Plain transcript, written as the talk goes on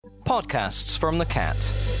Podcasts from the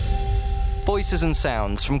Cat. Voices and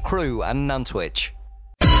sounds from Crewe and Nantwich.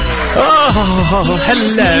 Oh,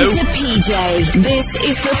 hello. To PJ, this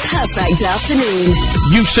is the perfect afternoon.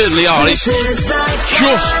 You certainly are. It's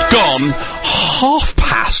just gone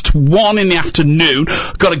 1:30 in the afternoon.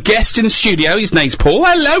 Got a guest in the studio. His name's Paul.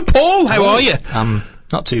 Hello, Paul. How are you?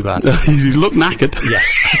 Not too bad. You look knackered.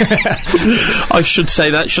 Yes. I should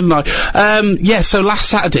say that, shouldn't I? Yeah, so last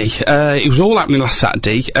Saturday, it was all happening last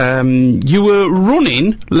Saturday. You were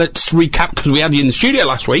running, let's recap, because we had you in the studio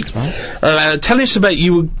last week. Right. Tell us about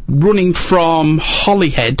you were running from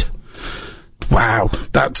Holyhead. Wow,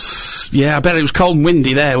 I bet it was cold and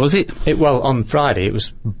windy there, was it? Well, on Friday it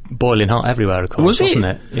was boiling hot everywhere, of course, wasn't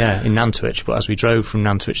it? Yeah, in Nantwich, but as we drove from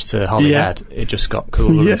Nantwich to Holyhead, it just got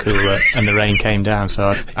cooler and cooler, and the rain came down, so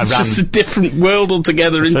I ran... It's just a different world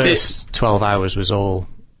altogether, isn't it? The first 12 hours was all...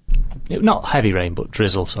 not heavy rain, but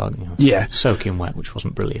drizzle, so soaking wet, which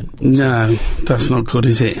wasn't brilliant. No, that's not good,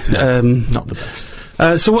 is it? No, not the best.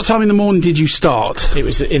 So what time in the morning did you start? It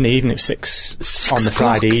was in the evening, 6 on the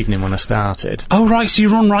Friday evening when I started. Oh, right, so you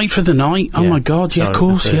run right for the night? Oh, my God, so of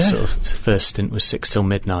course, the first stint was 6 till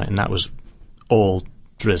midnight, and that was all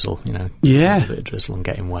drizzle, Yeah. A bit of drizzle and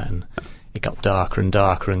getting wet, and it got darker and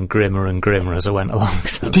darker and grimmer as I went along.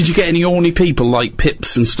 So. Did you get any orny people, like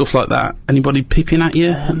pips and stuff like that? Anybody pipping at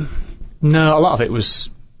you? No, a lot of it was...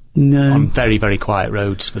 on very, very quiet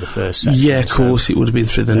roads for the first section. Yeah, of course, it would have been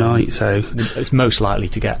through the night, so... It's most likely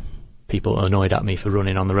to get people annoyed at me for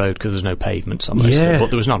running on the road because there's no pavements on most of it, but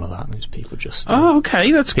there was none of that. It was people just... oh,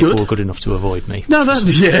 okay, that's people good. People were good enough to avoid me. No, that's...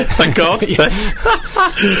 yeah, thank God.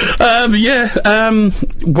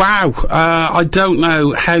 Wow, I don't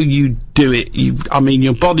know how you do it.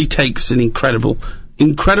 Your body takes an incredible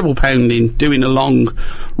pounding doing a long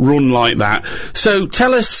run like that. So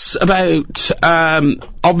tell us about,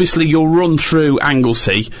 obviously your run through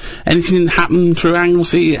Anglesey. Anything happen through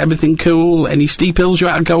Anglesey? Everything cool? Any steep hills you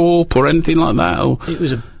had to go up or anything like that? Or? It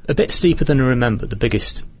was a bit steeper than I remembered. The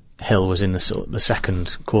biggest hill was in the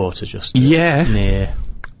second quarter, just near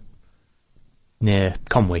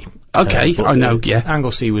Conwy. Okay, I know,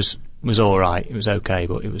 Anglesey was all right. It was okay,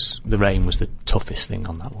 but the rain was the toughest thing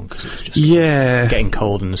on that one because it was just getting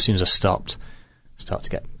cold, and as soon as I stopped, I started to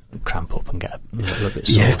get cramp up and get a little bit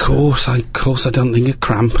sore. Yeah, of course I don't think a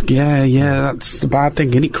cramp. Yeah, that's the bad thing,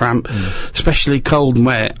 isn't it? Cramp, especially cold and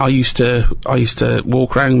wet. I used to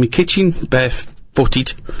walk around my kitchen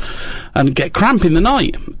barefooted and get cramp in the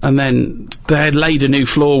night, and then they had laid a new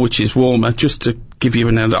floor which is warmer, just to give you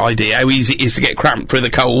an idea how easy it is to get cramp through the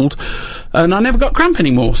cold, and I never got cramp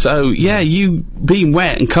anymore. So you being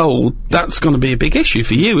wet and cold, that's going to be a big issue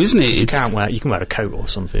for you, isn't it? You can wear a coat or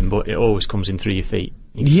something, but it always comes in through your feet.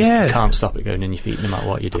 You can't stop it going in your feet no matter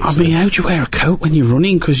what you do. I mean, how do you wear a coat when you're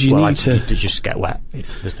running? Because you need to just get wet.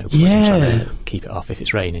 There's no point in trying to keep it off. If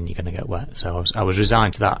it's raining, you're going to get wet. So I was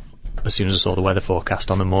resigned to that. As soon as I saw the weather forecast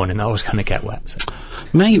on the morning, I was going to get wet. So.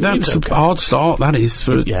 Mate, that's a hard start, that is.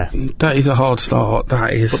 That is a hard start,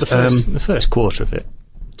 that is. But the first quarter of it,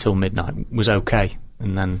 till midnight, was okay.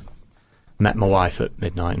 And then met my wife at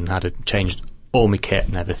midnight and changed all my kit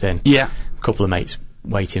and everything. Yeah. A couple of mates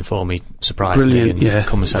waiting for me, surprised me and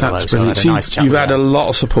come and say hello. So I had a nice chat. You've had a lot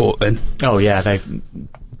of support then? Oh, yeah,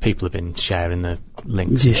 people have been sharing the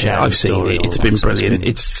links. Yeah, I've seen it. It's been brilliant.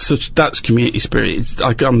 That's community spirit.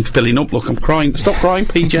 I'm filling up. Look, I'm crying. Stop crying,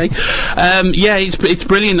 PJ. It's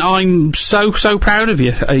brilliant. I'm so proud of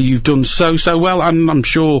you. You've done so well, and I'm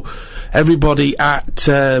sure everybody at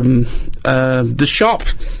the shop,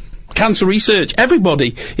 Cancer Research,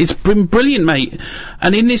 everybody, it's been brilliant, mate.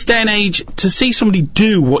 And in this day and age, to see somebody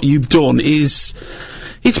do what you've done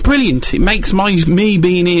it's brilliant. It makes me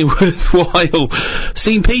being here worthwhile.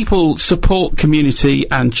 Seeing people support community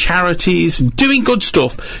and charities and doing good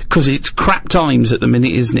stuff, because it's crap times at the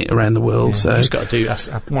minute, isn't it, around the world? So you just got to do. That's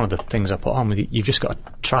one of the things I put on with you. You've just got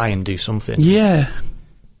to try and do something. Yeah.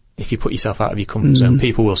 If you put yourself out of your comfort zone,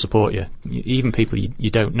 people will support you. Even people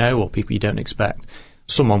you don't know or people you don't expect.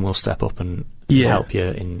 Someone will step up and help you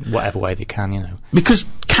in whatever way they can, Because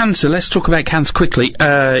cancer, let's talk about cancer quickly.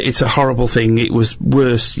 It's a horrible thing. It was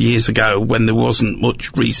worse years ago when there wasn't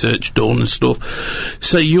much research done and stuff.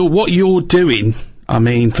 So what you're doing, I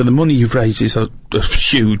mean, for the money you've raised is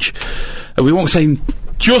huge. We won't say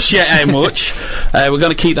just yet how much. We're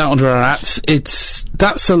going to keep that under our hats.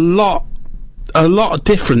 That's a lot of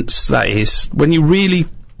difference, that is, when you really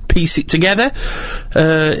piece it together.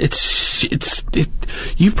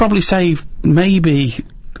 You probably saved maybe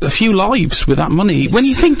a few lives with that money. When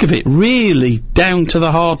you think of it, really down to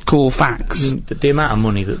the hardcore facts. The amount of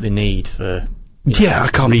money that they need for I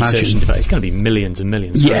can't imagine. It's going to be millions and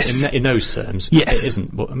millions. Yes. In those terms, yes. It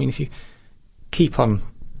isn't. But I mean, if you keep on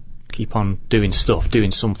doing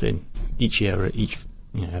something each year, or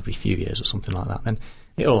every few years or something like that, then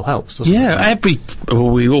it all helps, doesn't it?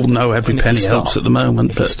 we all know every penny helps at the moment.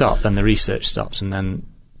 If you stop, then the research stops, and then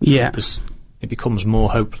it becomes more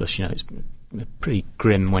hopeless. It's pretty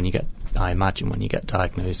grim when you get, I imagine, when you get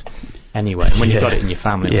diagnosed anyway, and when you've got it in your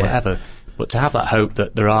family or whatever. But to have that hope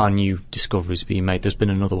that there are new discoveries being made. There's been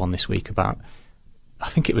another one this week about, I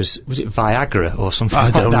think it was it Viagra or something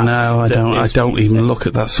like that? I don't know. I don't even look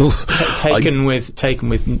at that sort of... Taken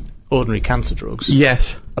with ordinary cancer drugs.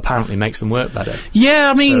 Yes. Apparently makes them work better. Yeah,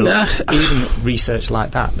 I mean... even research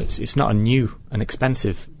like that, it's not an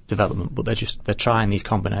expensive development, but they're trying these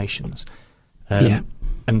combinations. And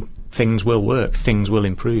things will work, things will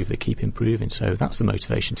improve, they keep improving, so that's the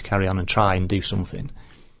motivation to carry on and try and do something.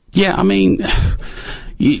 Yeah, I mean,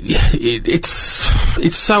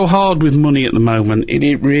 it's so hard with money at the moment.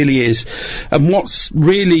 It really is. And what's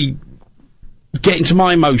really getting to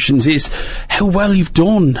my emotions is how well you've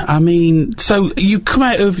done. I mean, so you've come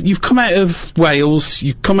out of Wales,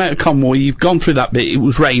 you've come out of Conwy, you've gone through that bit. It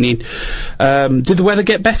was raining. Did the weather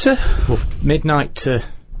get better? Well, midnight to...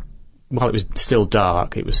 While it was still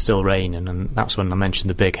dark, it was still raining, and that's when I mentioned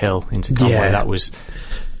the big hill into Conwy. Yeah. That was...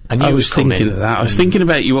 I was thinking of that. I was thinking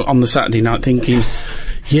about you on the Saturday night, thinking,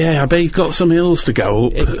 I bet you've got some hills to go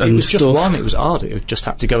up. It was just one. It was odd. It just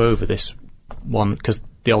had to go over this one, because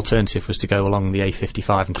the alternative was to go along the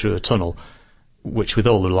A55 and through a tunnel, which with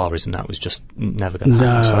all the lorries and that was just never going to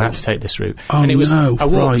happen. So I had to take this route. Oh, and it was, no, I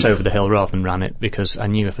walked over the hill rather than ran it, because I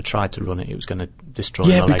knew if I tried to run it, it was going to destroy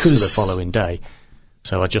my legs for the following day.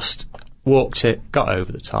 So I just walked it, got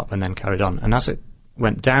over the top, and then carried on. And as it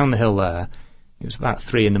went down the hill there, it was about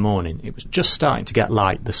 3 a.m. It was just starting to get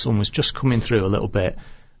light. The sun was just coming through a little bit,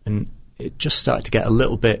 and it just started to get a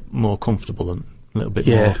little bit more comfortable and a little bit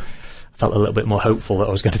more... I felt a little bit more hopeful that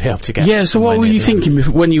I was going to be able to get... Yeah, so what were you thinking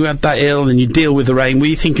when you had that hill and you deal with the rain? Were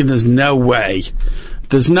you thinking there's no way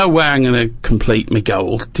I'm going to complete my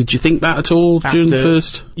goal? Did you think that at all during the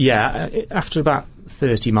first... Yeah, after about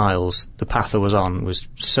 30 miles, the path I was on was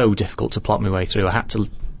so difficult to plot my way through. I had to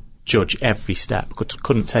judge every step.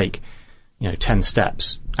 Couldn't take... 10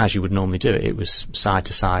 steps as you would normally do it. It was side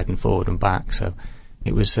to side and forward and back. So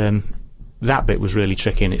it was, that bit was really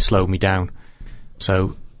tricky, and it slowed me down.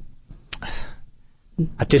 So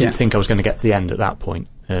I didn't think I was going to get to the end at that point.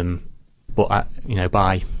 But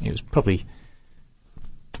it was probably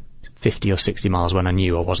 50 or 60 miles when I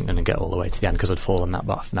knew I wasn't going to get all the way to the end, because I'd fallen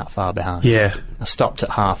that far behind. Yeah. I stopped at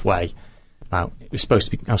halfway. I was supposed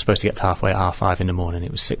to get to halfway at 5:30 in the morning. It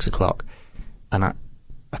was 6 o'clock, and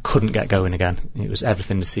I couldn't get going again. It was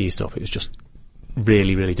everything was seized up. It was just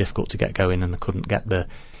really, really difficult to get going, and I couldn't get the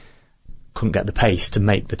pace to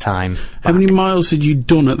make the time back. How many miles had you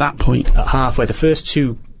done at that point? At halfway, the first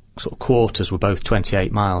two sort of quarters were both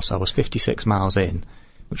 28 miles, so I was 56 miles in,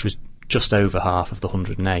 which was just over half of the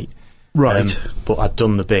 108. Right. But I'd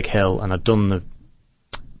done the big hill, and I'd done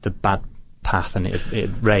the bad path, and it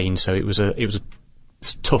rained, so it was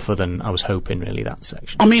tougher than I was hoping, really, that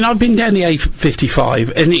section. I mean, I've been down the A55,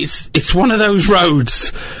 and it's one of those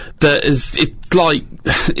roads that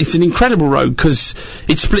it's an incredible road, because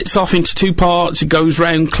it splits off into two parts. It goes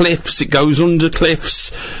round cliffs, it goes under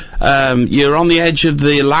cliffs. You're on the edge of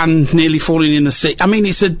the land, nearly falling in the sea. I mean,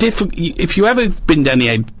 it's if you ever been down the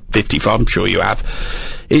A55, I'm sure you have,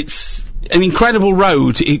 it's an incredible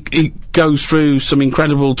road. It goes through some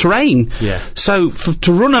incredible terrain. Yeah. So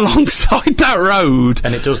to run alongside that road,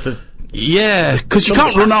 and it does the... Yeah, because you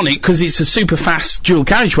can't run on it because it's a super fast dual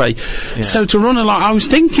carriageway. Yeah. So to run along,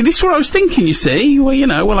 this is what I was thinking, you see.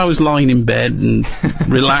 Well, I was lying in bed and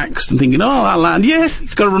relaxed and thinking, that lad,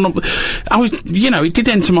 he's got to run up. It did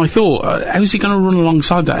enter my thought, how's he going to run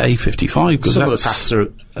alongside that A55? Some of the paths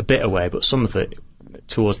are a bit away, but some of it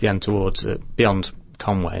towards the end, beyond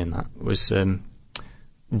Conwy, and that was...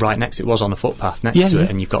 right next to it, was on a footpath next to it,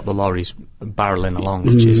 and you've got the lorries barrelling along.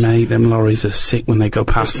 Mate, them lorries are sick when they go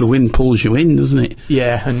past. The wind pulls you in, doesn't it?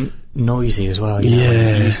 Yeah, and noisy as well.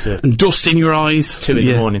 And dust in your eyes. 2 in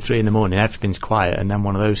the morning, 3 in the morning, everything's quiet, and then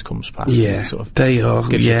one of those comes past. Yeah, and sort of they are.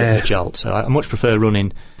 Gives you a bit of a jolt. So I much prefer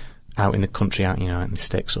running out in the country, out in the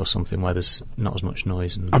sticks or something where there's not as much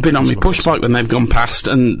noise. And I've been on my push bike when they've gone past,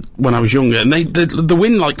 and when I was younger, and the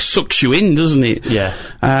wind sucks you in, doesn't it? Yeah.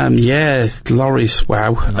 Lorries,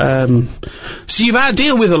 wow. So you've had to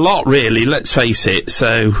deal with a lot, really, let's face it.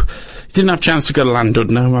 So you didn't have a chance to go to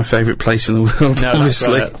Llandudno, my favourite place in the world, no,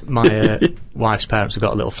 obviously. My wife's parents have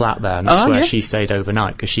got a little flat there, and that's where she stayed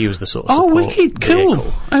overnight, because she was the sort of support wicked, cool.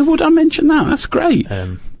 vehicle. Oh, would I mention that? That's great.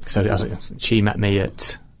 So she met me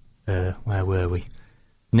at, where were we?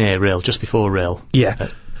 Near Rhyl, just before Rhyl. Yeah.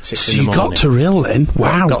 At 6 so in the morning. you got to Rhyl then?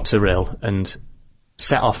 Wow. Got to Rhyl, and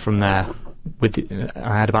set off from there.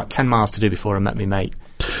 I had about 10 miles to do before I met my mate.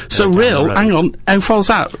 So Rhyl, hang on, how far's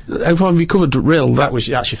that? How far have you covered Rhyl? That was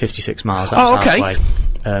actually 56 miles. That was okay. Halfway.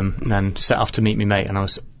 And then set off to meet my mate, and I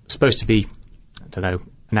was supposed to be, I don't know,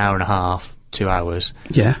 an hour and a half, 2 hours.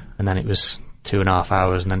 Yeah. And then it was 2.5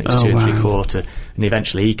 hours, and then it was 2 3/4. And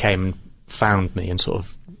eventually he came and found me and sort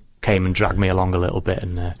of came and dragged me along a little bit.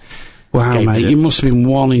 And wow, mate, you must have been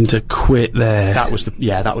wanting to quit there. That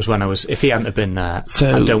was when I was. If he hadn't have been there,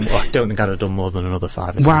 I don't think I'd have done more than another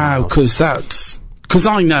 5 or 10 miles. Because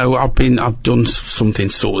I know I've done something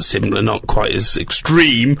sort of similar, not quite as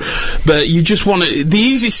extreme, but you just want to. The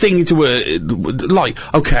easiest thing to work,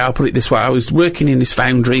 okay, I'll put it this way: I was working in this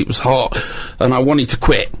foundry, it was hot, and I wanted to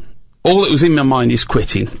quit. All that was in my mind is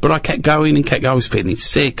quitting, but I kept going and kept going. I was feeling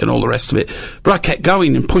sick and all the rest of it, but I kept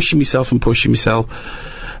going and pushing myself.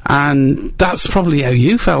 And that's probably how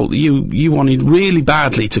you felt. You wanted really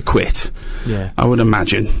badly to quit. Yeah. I would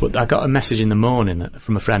imagine. But I got a message in the morning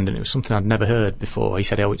from a friend, and it was something I'd never heard before. He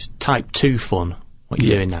said, it's type 2 fun, what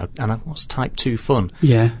you're doing now. And what's type 2 fun?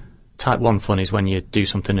 Yeah. Type 1 fun is when you do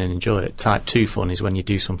something and enjoy it. Type 2 fun is when you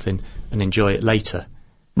do something and enjoy it later.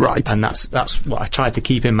 Right. And that's what I tried to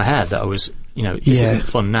keep in my head, that I was, this isn't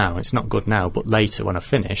fun now, it's not good now, but later when I've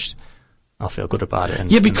finished, I'll feel good about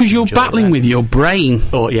it. Because you're battling with your brain.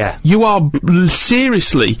 Oh, yeah. You are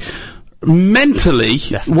seriously, mentally,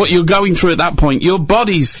 what you're going through at that point. Your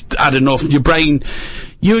body's had enough. Your brain,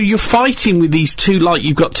 you're fighting with these two. Like,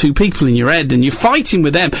 you've got two people in your head, and you're fighting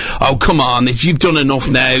with them. Oh, come on! You've done enough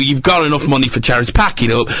now. You've got enough money for charity. Pack it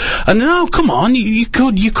up. And then, oh, come on! You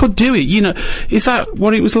could do it. Is that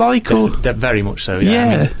what it was like? Very much so. Yeah.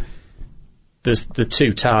 I mean, there's the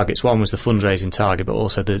two targets. One was the fundraising target, but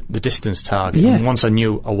also the distance target. Yeah. And once I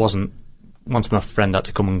knew once my friend had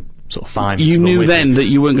to come and sort of find me. You knew then that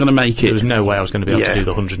you weren't going to make it. There was no way I was going to be able to do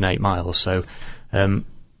the 108 miles. So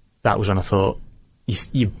that was when I thought,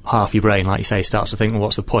 half your brain, like you say, starts to think, well,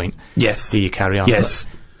 what's the point? Yes. Do you carry on? Yes.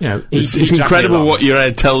 But, it's incredible what your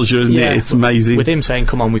head tells you, isn't it? It's amazing. With him saying,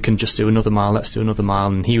 come on, we can just do another mile, let's do another mile,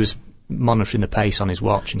 and he was monitoring the pace on his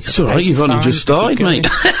watch. And he said, it's all right, you've only just started, mate.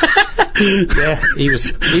 Yeah, he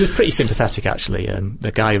was pretty sympathetic, actually.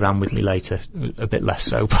 The guy who ran with me later, a bit less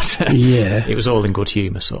so, but it was all in good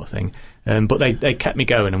humour, sort of thing. But they kept me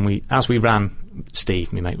going, and as we ran,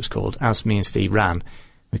 Steve, my mate was called, as me and Steve ran,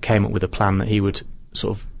 we came up with a plan that he would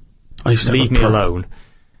sort of leave me alone,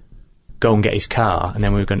 go and get his car, and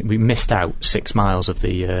then we missed out 6 miles of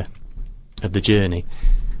the journey.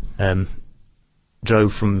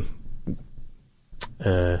 Drove from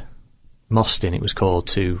Mostyn, it was called,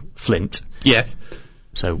 to Flint. Yes.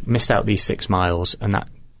 So missed out these 6 miles, and that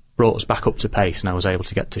brought us back up to pace, and I was able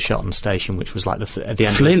to get to Shotton Station, which was like at the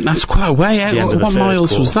end. Flint, that's quite a way out. What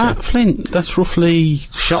miles was that? Flint, that's roughly.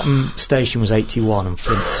 Shotton Station was 81, and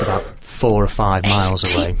Flint's about 4 or 5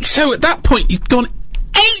 miles away. So at that point, you've done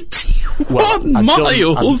 81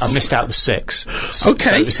 miles. I missed out the 6. Okay.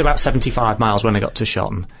 So it's about 75 miles when I got to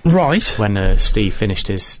Shotton. Right. When Steve finished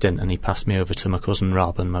his stint, and he passed me over to my cousin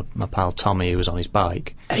Rob and my pal Tommy, who was on his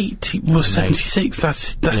bike. 76.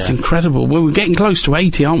 That's incredible. Well, we're getting close to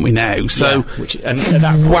 80, aren't we now? So, and at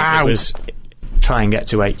that point, it was try and get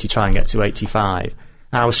to 80, try and get to 85.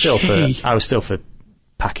 I was still for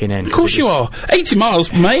packing in. Of course you are. 80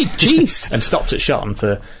 miles, mate. Jeez. And stopped at Shotton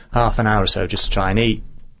for half an hour or so just to try and eat,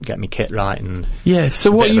 get me kit right, and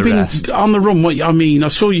so what you've been on the run? I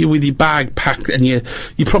saw you with your bag packed, and you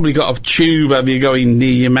probably got a tube, have you, going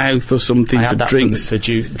near your mouth or something for drinks?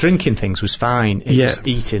 Drinking things was fine. It was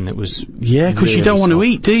eating that was because really you don't want to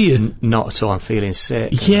eat, do you? Not at all. I'm feeling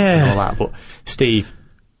sick. And all that. But Steve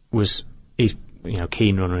he's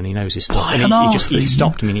keen runner, and he knows his stuff. And he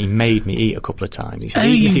stopped me and he made me eat a couple of times. He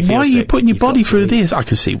said, why are you putting your body through this? I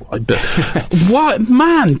can see why, but what,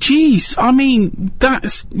 man? Jeez, I mean,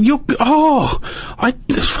 this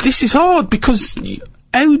is hard, because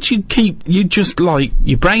how do you keep? You just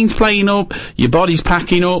your brain's playing up, your body's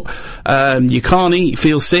packing up, you can't eat,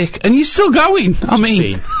 feel sick, and you're still going.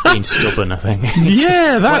 Being stubborn, I think.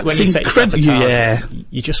 That's when you incredible.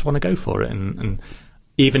 You just want to go for it, and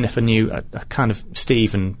even if I knew, kind of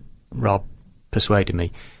Steve and Rob persuaded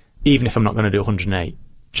me, even if I'm not going to do 108,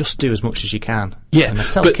 just do as much as you can. Yeah, and I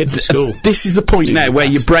tell the kids at school. This is the point now where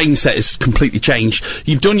your brain set has completely changed.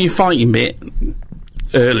 You've done your fighting bit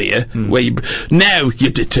earlier, where now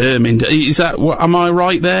you're determined. Is that what? Am I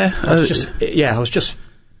right there? I was just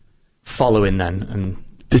following then and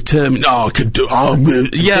determined. Oh, I could do. Oh,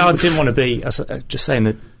 yeah. I didn't want to be. Just saying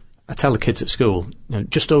that. I tell the kids at school,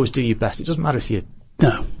 just always do your best. It doesn't matter if you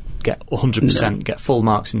get 100%, get full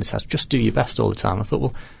marks in the test. Just do your best all the time. I thought,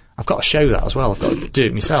 well, I've got to show that as well. I've got to do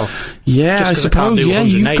it myself. Yeah, just I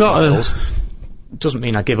suppose. You've got miles, doesn't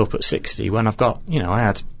mean I give up at 60 when I've got, I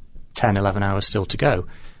had 10, 11 hours still to go.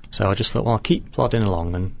 So I just thought, well, I'll keep plodding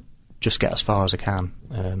along and just get as far as I can.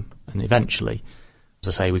 And eventually, as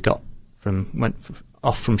I say, we went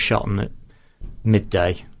off from Shotton at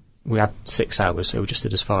midday. We had 6 hours, so we just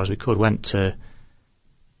did as far as we could. Went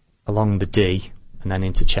along the Dee and then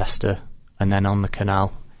into Chester and then on the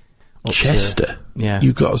canal. Chester? Yeah.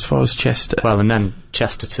 You got as far as Chester? Well, and then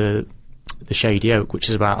Chester to the Shady Oak, which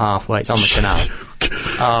is about halfway. It's on the canal.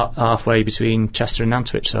 Halfway between Chester and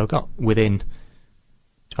Nantwich, so I got within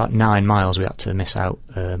about 9 miles we had to miss out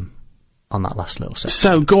on that last little section.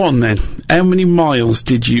 So, go on then. How many miles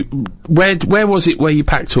did you... Where was it where you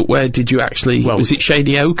packed up? Where did you actually... was it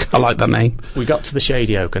Shady Oak? I like that name. We got to the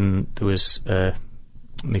Shady Oak and there was...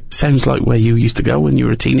 Sounds like where you used to go when you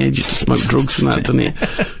were a teenager to smoke drugs and that, doesn't it?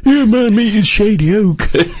 Yeah, man, meet in Shady Oak.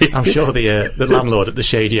 I'm sure the landlord at the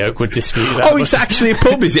Shady Oak would dispute that. Oh, it's actually a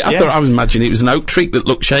pub, is it? I thought I was imagining it was an oak tree that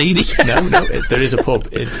looked shady. No, there is a pub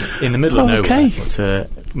in the middle of nowhere.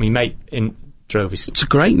 But my mate drove his... It's a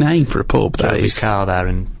great name for a pub, that is. Drove his car there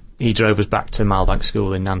and he drove us back to Malbank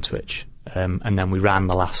School in Nantwich. And then we ran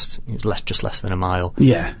the last, just less than a mile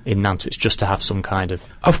in Nantwich just to have some kind of...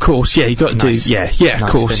 Of course, yeah, you got to do... Yeah, of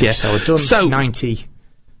course, finish. So I'd done 90... It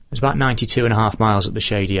was about 92.5 miles at the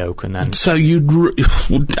Shady Oak and then... So you'd...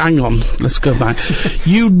 hang on, let's go back.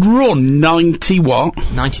 You'd run 90 what?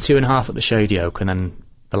 92.5 at the Shady Oak and then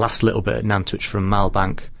the last little bit at Nantwich from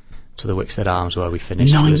Malbank to the Wickstead Arms where we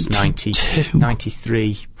finished was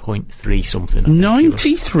 93.3 something.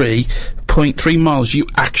 93.3 miles you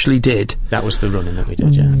actually did? That was the running that we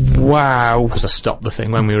did, yeah. Wow. Because I stopped the thing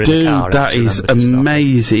when we were in the car. That is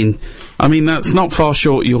amazing. I mean, that's not far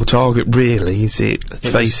short of your target, really, is it? Let's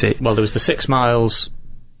face it. Well, there was the 6 miles...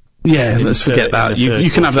 Yeah, let's forget that. You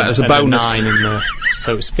can have that as a bonus.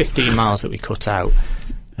 So it was 15 miles that we cut out.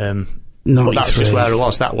 But 93. that's just where I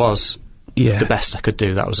was. That was the best I could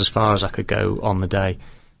do. That was as far as I could go on the day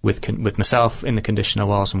with myself in the condition I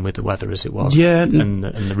was and with the weather as it was. Yeah. And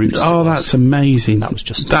the routes. Oh, that's amazing. That was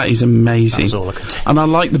just... That is amazing. That was all I could do. And I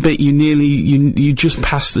like the bit you just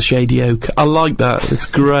passed the Shady Oak. I like that. It's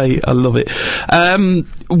great. I love it.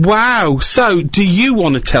 Wow. So, do you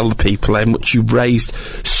want to tell the people how much you've raised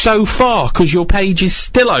so far? Because your page is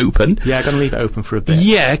still open. Yeah, I'm going to leave it open for a bit.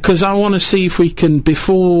 Yeah, because I want to see if we can,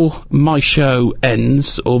 before my show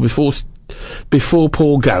ends, or before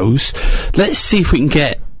Paul goes, let's see if we can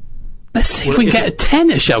get... Let's see if we can get a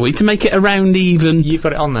tenner, shall we, to make it around even. You've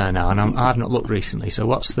got it on there now, and I've not looked recently, so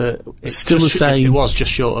what's the... It's still the same. It was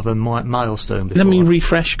just short of a milestone before. Let me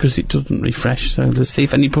refresh, because it doesn't refresh, so let's see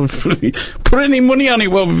if anybody put any money on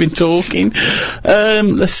it while we've been talking.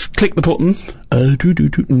 Let's click the button.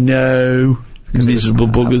 No. Miserable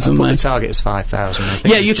buggers, I aren't they? The target is 5,000.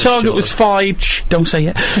 Yeah, your target was don't say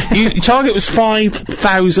it. Your target was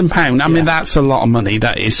 £5,000. I mean, that's a lot of money,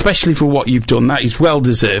 that is, especially for what you've done. That is well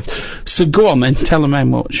deserved. So go on then, tell them how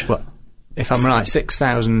much. Well, if I'm right,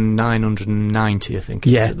 6,990, I think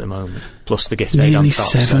it is at the moment, plus the gift aid on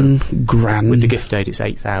top. Nearly £7,000. With the gift aid, it's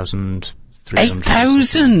 8,000.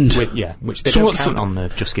 8,000? Which they don't count on the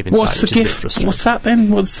Just Giving site. What's the gift? What's that then?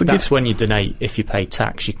 What's the gift? That's when you donate. If you pay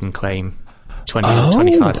tax, you can claim 20 or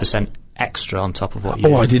 25% extra on top of what you...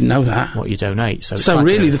 Oh, I didn't know that. What you donate. So like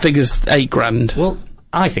really the figure's £8,000? Well,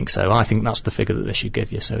 I think so. I think that's the figure that they should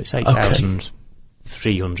give you. So it's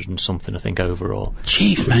 8,300 and something, I think, overall.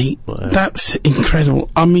 Jeez, mate. But, that's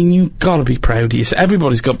incredible. I mean, you've got to be proud of yourself.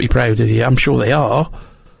 Everybody's got to be proud of you. I'm sure they are.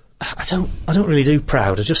 I don't really do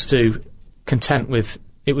proud. I just do content with...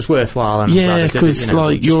 It was worthwhile. And yeah, because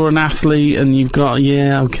you're an athlete and you've got...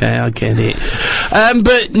 Yeah, okay, I get it.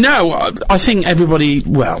 But no, I think everybody...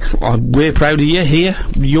 Well, we're proud of you here.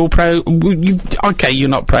 You're proud... Okay, you're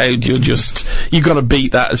not proud. You're just... You've got to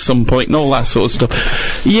beat that at some point and all that sort of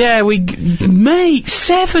stuff. Yeah, mate,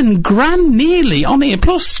 £7,000 nearly on here.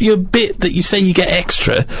 Plus your bit that you say you get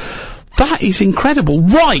extra... That is incredible.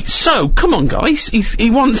 Right, so, come on, guys.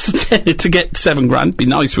 He wants to get £7,000. Be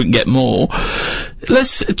nice if we can get more.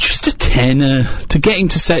 Let's, just a tenner to get him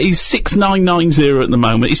to say, he's 6,990 at the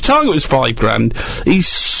moment. His target was £5,000. He's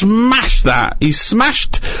smashed that. He's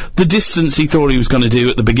smashed the distance he thought he was going to do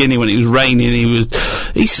at the beginning when it was raining.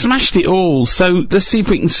 He smashed it all. So let's see if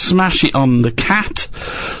we can smash it on the cat.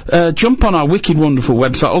 Jump on our wicked wonderful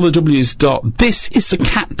website, all the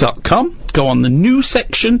w's.thisisthecat.com. Go on the new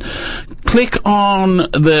section, click on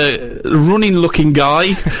the running looking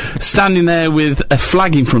guy standing there with a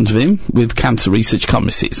flag in front of him with Cancer Research. Can't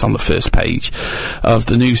miss it. It's on the first page of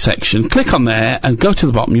the new section. Click on there and go to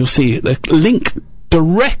the bottom. You'll see the link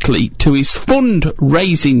directly to his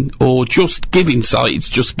fundraising or Just Giving site. It's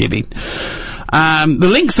Just Giving. The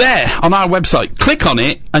link's there on our website. Click on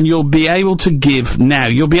it and you'll be able to give now.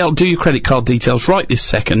 You'll be able to do your credit card details right this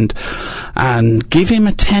second and give him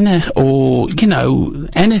a tenner or, you know,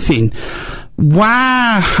 anything.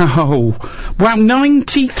 Wow. Wow,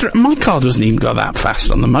 93. My car doesn't even go that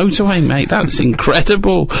fast on the motorway, mate. That's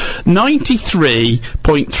incredible.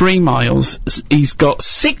 93.3 miles. He's got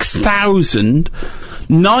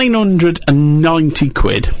 6,990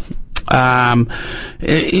 quid.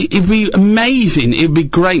 It'd be amazing. It'd be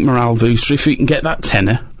great morale booster if we can get that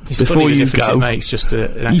tenner before you go. It makes just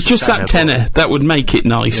that tenner that would make it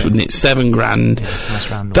nice, wouldn't it? $7 grand. Yeah,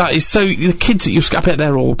 nice round. That is so. The kids at your school, I bet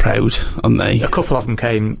they're all proud, aren't they? A couple of them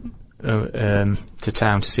came to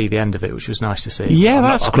town to see the end of it, which was nice to see. Yeah, I've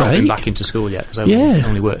that's not great. been back into school yet because I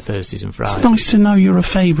only work Thursdays and Fridays. It's nice to know you're a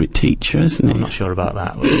favourite teacher, isn't it? I'm not sure about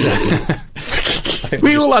that.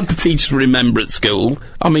 We all had the teachers to remember at school.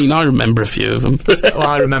 I mean, I remember a few of them. Well,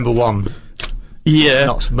 I remember one.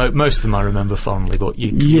 Yeah. Most of them I remember fondly, but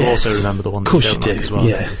you also remember the one that you don't like as well.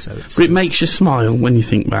 Yeah. So but it makes you smile when you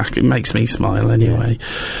think back. It makes me smile anyway.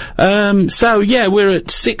 Yeah. So, yeah, we're at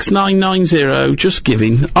 6990, Just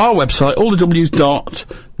Giving. Our website, all the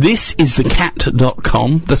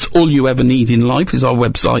w's.thisisthecat.com. That's all you ever need in life is our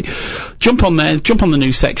website. Jump on there, jump on the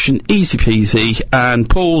new section, easy peasy, and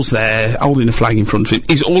Paul's there, holding a flag in front of him.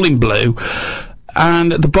 He's all in blue.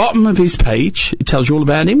 And at the bottom of his page, it tells you all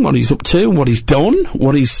about him, what he's up to, what he's done,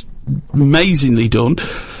 what he's amazingly done.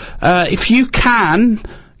 If you can,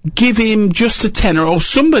 give him just a tenner, or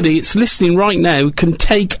somebody that's listening right now can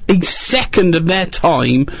take a second of their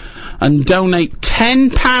time and donate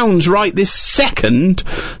 £10 right this second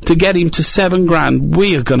to get him to $7 grand.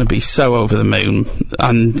 We are going to be so over the moon.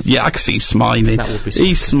 And yeah, I can see him smiling. That would be something.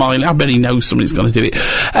 He's smiling. I bet he knows somebody's going to do it.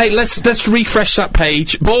 Hey, let's refresh that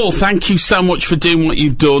page. Paul, thank you so much for doing what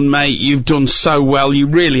you've done, mate. You've done so well. You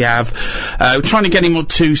really have. We're trying to get him up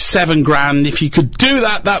to $7 grand. If you could do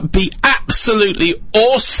that, that'd be absolutely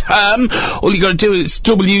awesome. All you got to do is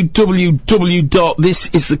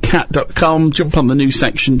www.thisisthecat.com. Jump on the new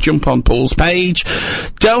section. Jump on Paul's page.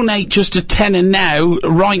 Donate just a tenner now,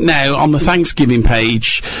 right now, on the Thanksgiving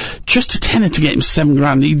page. Just a tenner to get him $7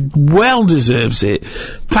 grand. He well deserves it.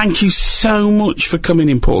 Thank you so much for coming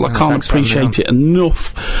in, Paul. I can't appreciate it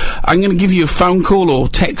enough. I'm going to give you a phone call or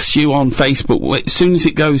text you on Facebook as soon as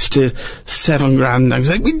it goes to $7 grand. I was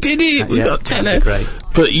like, we did it. We got tenner. Great.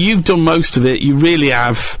 But you've done most of it. You really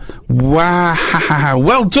have. Wow.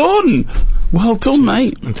 Well done. Well done,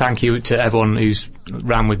 mate. And thank you to everyone who's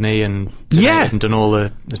ran with me and done all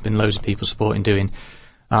there's been loads of people supporting doing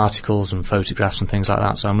articles and photographs and things like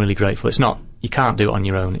that, so I'm really grateful. It's not, you can't do it on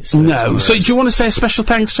your own. No. So do you want to say a special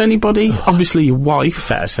thanks to anybody? Obviously your wife.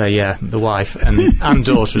 Better say, yeah, the wife and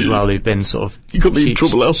daughter as well, who've been sort of... You could be in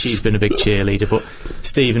trouble else. She's been a big cheerleader, but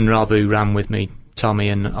Steve and Rob, who ran with me, Tommy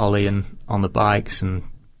and Ollie and on the bikes, and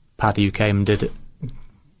Paddy, who came and did it,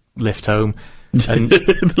 lift home. And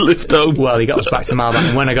the lift home. Well, he got us back to Malbank,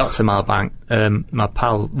 and when I got to Malbank, my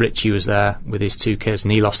pal Richie was there with his 2 kids,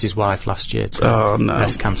 and he lost his wife last year to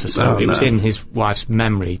breast cancer. So it was in his wife's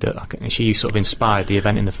memory that she sort of inspired the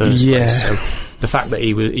event in the first place. So the fact that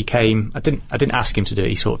he came, I didn't ask him to do it.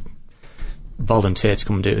 He sort of volunteered to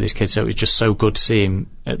come and do it with his kids. So it was just so good to see him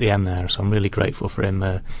at the end there. So I'm really grateful for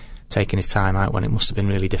him taking his time out when it must have been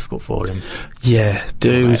really difficult for him. Yeah,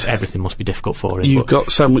 dude. Everything must be difficult for him. You've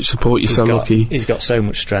got so much support, you're so lucky. He's got so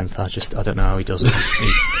much strength, I don't know how he does it.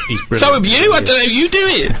 He's brilliant. So have you, I don't know how you do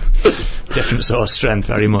it. Different sort of strength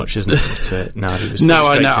very much, isn't it? But, no, it was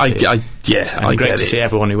I know, I get great it. to see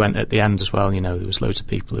everyone who went at the end as well. You know, there was loads of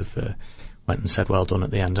people who went and said well done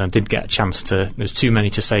at the end, and I didn't get a chance there was too many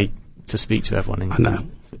to speak to everyone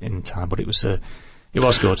in time, but it was good.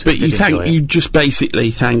 But you just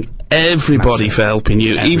basically thank everybody for helping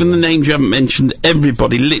you. Everyone. Even the names you haven't mentioned,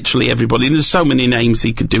 everybody, literally everybody. And there's so many names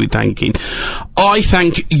he could do with thanking. I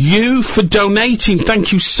thank you for donating.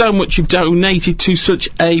 Thank you so much. You've donated to such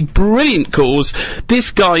a brilliant cause.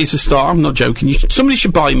 This guy is a star. I'm not joking. Somebody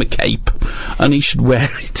should buy him a cape and he should wear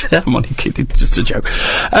it. I'm only kidding. Just a joke.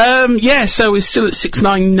 So we're still at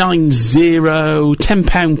 6990.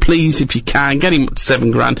 £10, please, if you can. Get him up to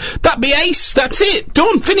 $7 grand. That'd be ace. That's it. it,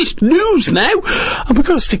 done, finished, news now, and we've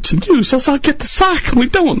got to stick to news, else I'll get the sack, and we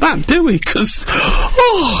don't want that, do we? Because,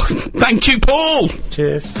 thank you, Paul.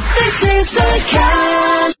 Cheers. This is The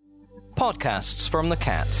Cat. Podcasts from The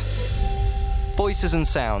Cat. Voices and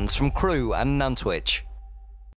sounds from Crewe and Nantwich.